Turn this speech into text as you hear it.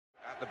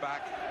the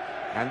back,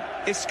 and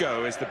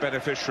Isco is the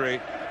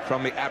beneficiary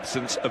from the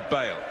absence of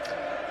Bale.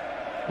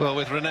 Well,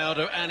 with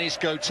Ronaldo and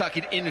Isco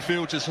tucking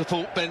infield to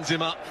support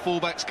Benzema,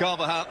 fullbacks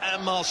Carvajal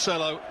and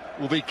Marcelo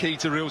will be key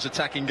to Real's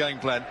attacking game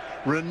plan.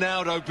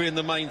 Ronaldo being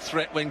the main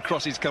threat when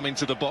crosses come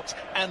into the box,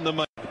 and the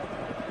main...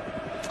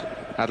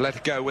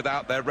 Atletico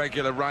without their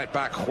regular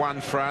right-back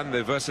Juan Fran,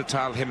 the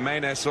versatile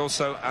Jimenez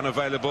also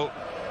unavailable.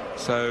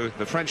 So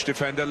the French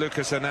defender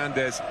Lucas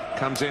Hernandez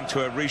comes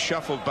into a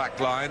reshuffled back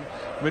line.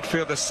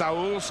 Midfielder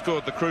Saul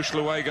scored the crucial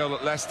away goal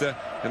at Leicester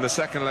in the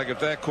second leg of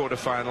their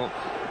quarter-final.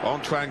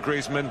 Antoine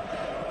Griezmann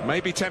may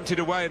be tempted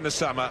away in the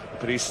summer,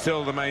 but he's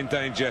still the main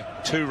danger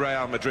to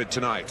Real Madrid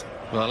tonight.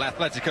 Well,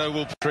 Atletico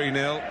will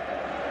 3-0.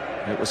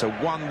 It was a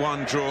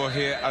 1-1 draw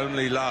here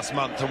only last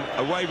month.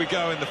 And away we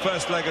go in the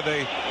first leg of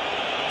the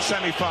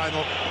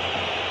semi-final.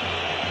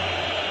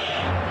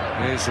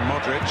 Here's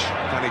Modric,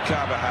 Dani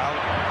Carvajal.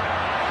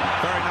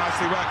 Very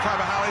nicely worked.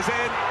 Carvajal is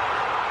in.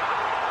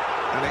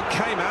 And it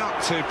came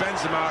out to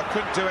Benzema.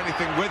 Couldn't do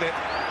anything with it.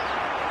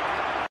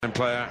 And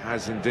player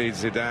has indeed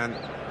Zidane.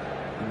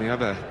 And the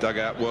other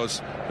dugout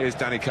was, here's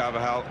Dani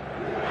Carvajal.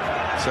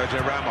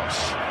 Sergio Ramos.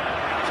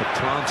 So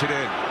planted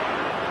in.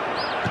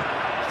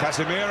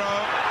 Casemiro.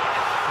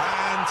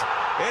 And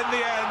in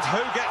the end,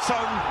 who gets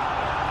on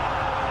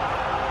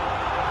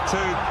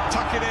to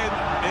tuck it in?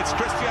 It's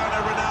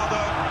Cristiano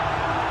Ronaldo.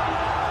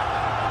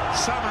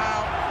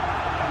 Somehow,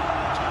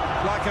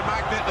 like a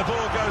magnet, the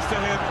ball goes to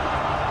him.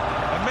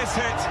 A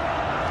miss-hit,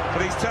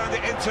 but he's turned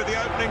it into the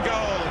opening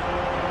goal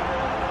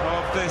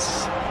of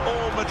this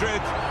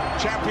All-Madrid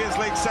Champions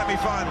League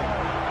semi-final.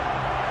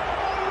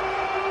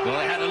 Well,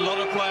 they had a lot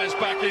of players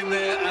back in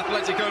there,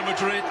 Atletico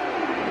Madrid.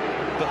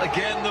 But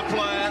again, the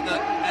player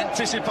that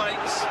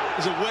anticipates,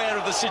 is aware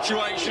of the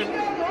situation,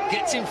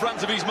 gets in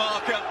front of his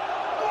marker.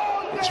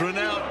 It's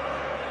Ronaldo.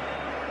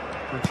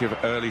 Plenty of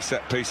early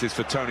set pieces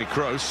for Toni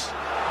Kroos.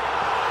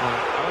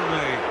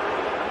 Only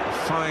a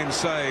fine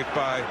save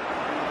by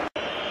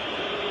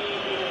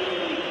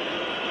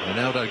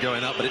Ronaldo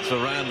going up, but it's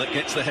Varane that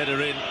gets the header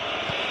in.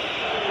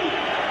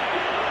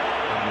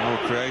 More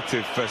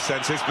creative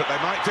senses, but they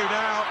might do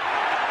now.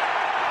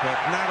 But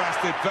Navas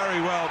did very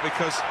well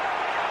because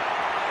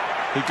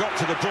he got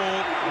to the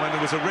ball when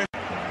there was a rift.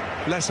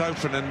 Less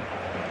open, and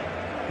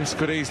this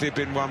could easily have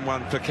been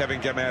 1-1 for Kevin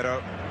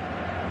Gamero.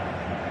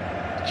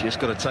 Just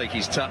got to take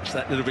his touch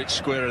that little bit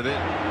squarer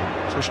there.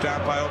 Pushed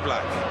out by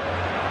Oblak.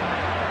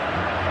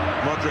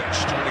 Modric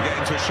trying to get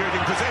into a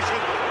shooting position.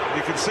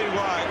 You can see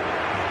why.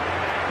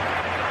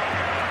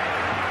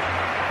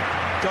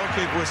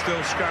 Goalkeeper was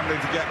still scrambling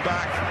to get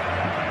back.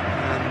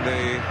 And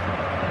the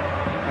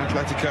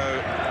Atletico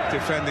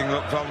defending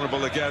looked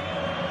vulnerable again.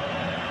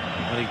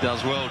 And he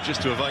does well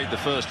just to evade the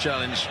first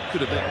challenge.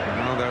 Could have been.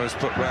 Ronaldo has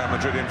put Real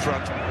Madrid in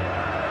front.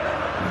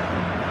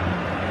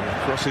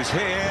 Crosses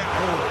here.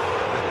 Oh.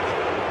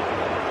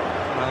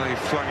 Well, he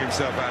flung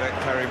himself at it,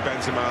 carrying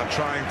Benzema,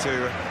 trying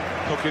to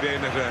hook it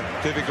in at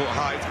a difficult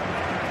height.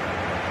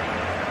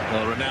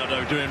 Well,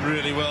 Ronaldo doing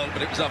really well,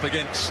 but it was up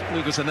against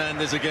Lucas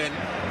Hernandez again.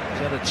 He's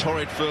had a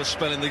torrid first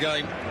spell in the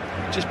game.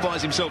 Just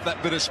buys himself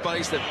that bit of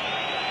space. That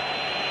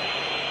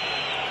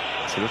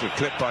it's a little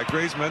clip by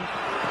Griezmann.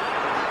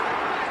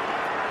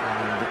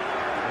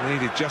 And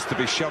needed just to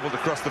be shoveled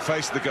across the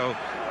face of the goal.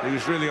 He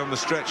was really on the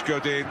stretch,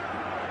 Godin.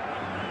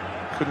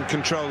 Couldn't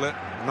control it.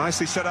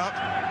 Nicely set up.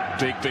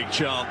 Big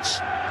chance.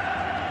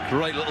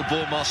 Great little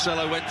ball.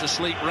 Marcelo went to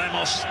sleep.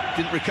 Ramos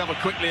didn't recover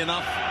quickly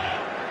enough.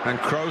 And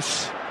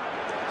Kroos.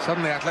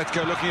 Suddenly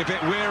Atletico looking a bit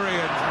weary,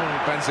 and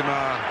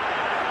Benzema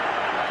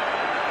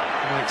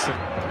makes them.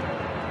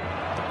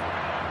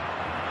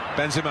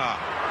 Benzema.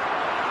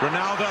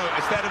 Ronaldo,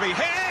 it's there to be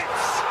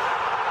hits!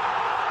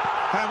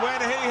 And when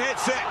he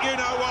hits it, you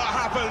know what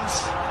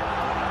happens.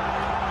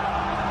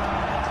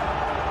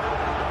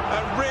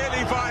 A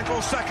really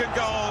vital second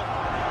goal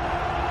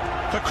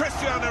for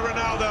Cristiano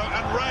Ronaldo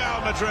and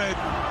Real Madrid.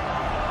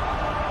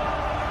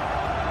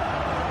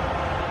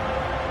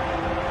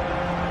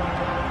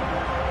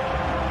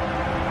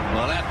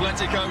 Well,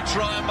 Atletico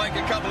try and make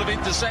a couple of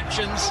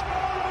interceptions.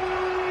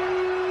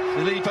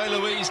 Felipe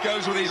Luis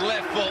goes with his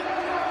left foot.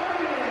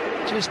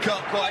 Just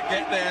can't quite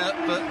get there,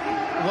 but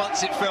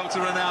once it fell to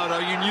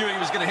Ronaldo, you knew he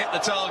was going to hit the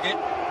target.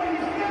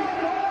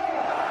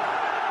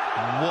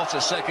 And what a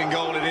second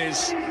goal it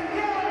is. He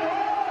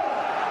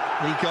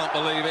can't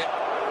believe it.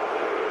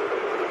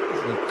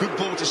 A good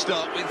ball to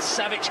start with.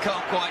 Savic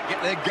can't quite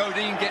get there.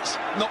 Godin gets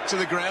knocked to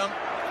the ground.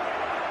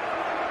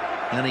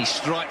 And he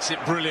strikes it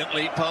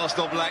brilliantly past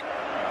Oblak.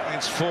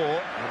 It's 4.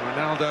 And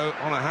Ronaldo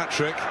on a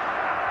hat-trick.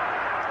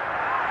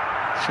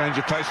 Change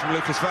of pace from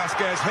Lucas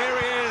Vazquez. Here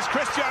he is,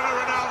 Cristiano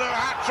Ronaldo,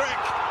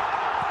 hat-trick.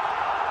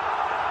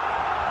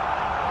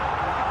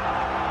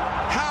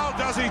 How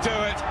does he do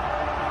it?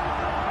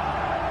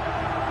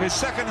 His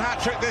second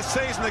hat-trick this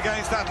season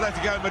against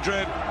Atletico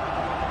Madrid.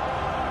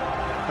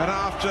 And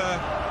after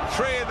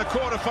 3 in the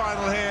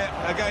quarter-final here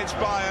against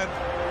Bayern,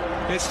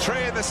 it's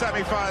 3 in the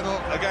semi-final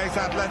against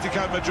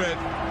Atletico Madrid,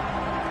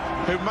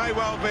 who may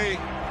well be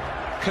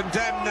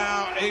condemned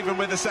now, even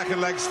with the second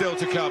leg still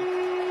to come.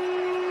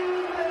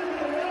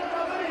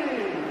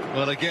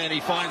 Well, again, he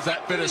finds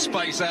that bit of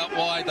space out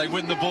wide. They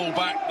win the ball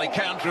back, they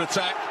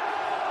counter-attack,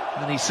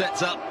 and he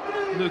sets up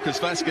Lucas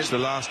Vázquez. It's the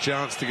last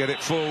chance to get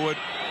it forward.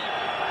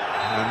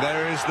 And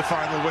there is the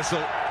final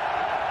whistle.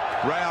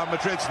 Real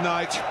Madrid's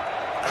night,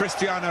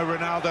 Cristiano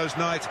Ronaldo's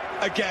night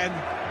again.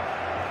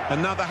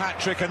 Another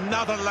hat-trick,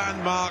 another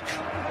landmark.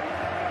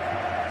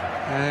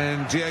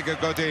 And Diego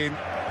Godin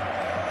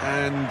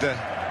and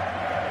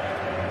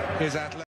his Atletico.